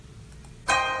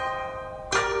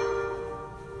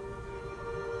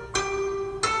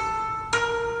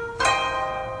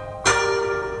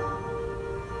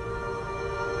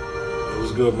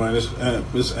good, man?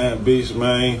 This Ant Beast,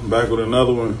 man, back with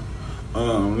another one.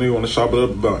 Nigga want to chop it up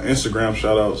about Instagram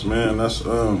shout outs, man. That's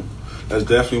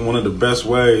definitely one of the best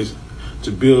ways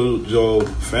to build your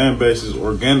fan bases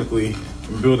organically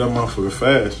and build that motherfucker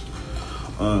fast.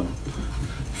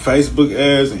 Facebook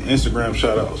ads and Instagram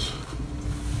shout outs.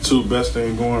 Two best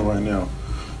things going right now.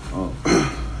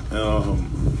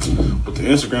 With the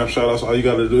Instagram shout outs, all you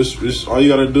gotta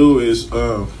do is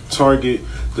target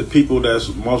the people that's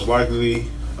most likely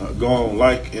gonna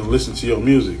like and listen to your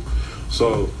music.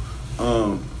 So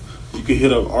you can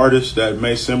hit up artists that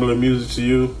make similar music to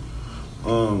you,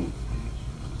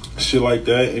 shit like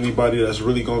that. Anybody that's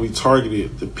really gonna be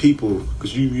targeted, the people,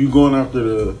 because you going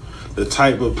after the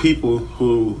type of people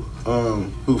who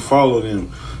follow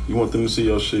them. You want them to see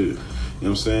your shit. You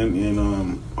know what I'm saying? And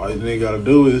all you gotta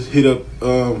do is hit up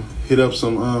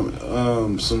some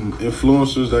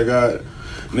influencers that got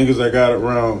niggas that got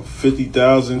around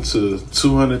 50,000 to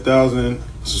 200,000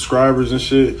 subscribers and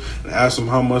shit, and ask them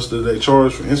how much do they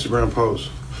charge for Instagram posts.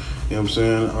 You know what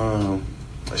I'm saying?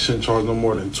 They shouldn't charge no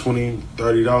more than $20,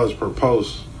 $30 per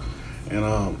post.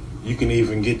 And you can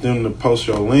even get them to post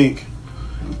your link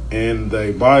in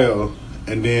their bio,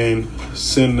 and then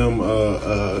send them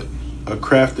a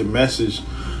crafted message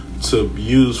to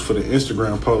use for the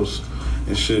Instagram post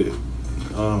and shit.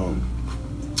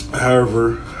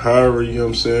 However, you know what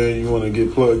I'm saying, you want to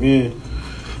get plugged in, you know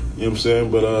what I'm saying,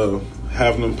 but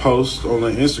having them post on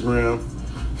their Instagram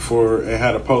and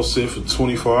had a post sit for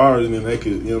 24 hours, and then they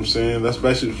could, you know what I'm saying, that's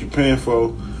basically what you're paying for,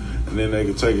 and then they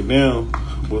could take it down.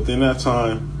 But within that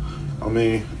time, I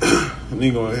mean,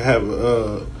 they're going to have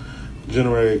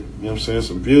generate, you know what I'm saying,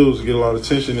 some views, get a lot of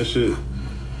attention and shit.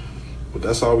 But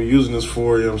that's all we're using this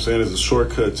for, you know what I'm saying, is a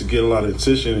shortcut to get a lot of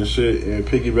attention and shit, and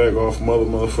piggyback off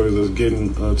motherfuckers that's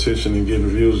getting attention and getting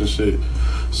views and shit.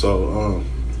 So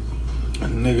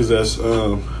niggas that's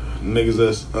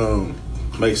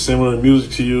make similar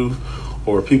music to you,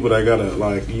 or people that gotta,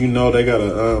 like, you know, they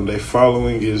gotta they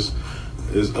following is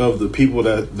of the people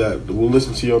that will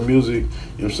listen to your music. You know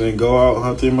what I'm saying? Go out,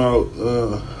 hunt them out,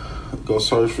 go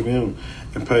search for them,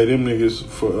 and pay them niggas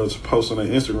for to post on their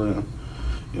Instagram.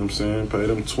 You know what I'm saying? Pay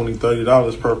them $20,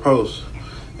 $30 per post.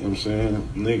 You know what I'm saying?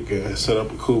 Nigga set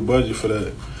up a cool budget for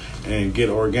that and get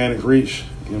organic reach.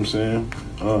 You know what I'm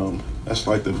saying? That's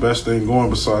like the best thing going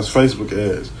besides Facebook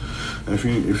ads. And if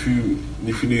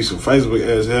you need some Facebook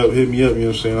ads help, hit me up. You know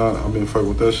what I'm saying? I've been fucking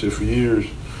with that shit for years.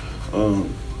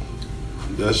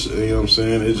 That's, you know what I'm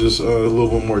saying? It's just a little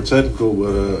bit more technical,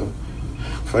 but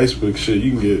Facebook shit,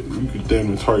 you can damn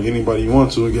near target anybody you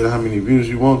want to and get how many views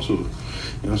you want to.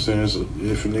 You know what I'm saying? So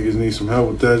if you niggas need some help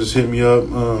with that, just hit me up,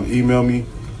 email me.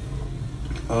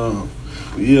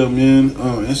 Yeah, man,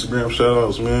 Instagram shout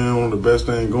outs, man, one of the best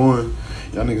things going.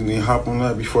 Y'all niggas need to hop on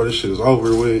that before this shit is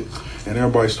over with, and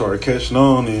everybody started catching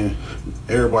on, and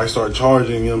everybody started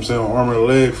charging, you know what I'm saying, on arm of the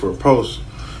leg for a post. You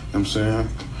know what I'm saying?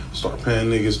 Start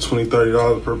paying niggas $20,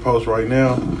 $30 per post right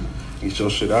now. Get your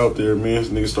shit out there, man.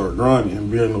 So niggas start grinding and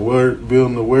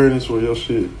building awareness for your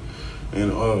shit.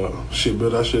 And shit,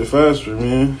 build that shit faster,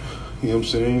 man. You know what I'm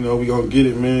saying? You know, we gonna get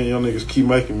it, man. Y'all niggas keep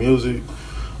making music.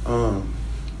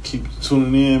 Keep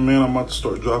tuning in, man. I'm about to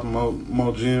start dropping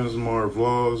more gems, more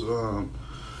vlogs,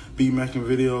 beat making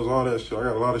videos, all that shit. I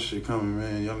got a lot of shit coming,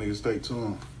 man. Y'all niggas stay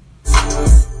tuned.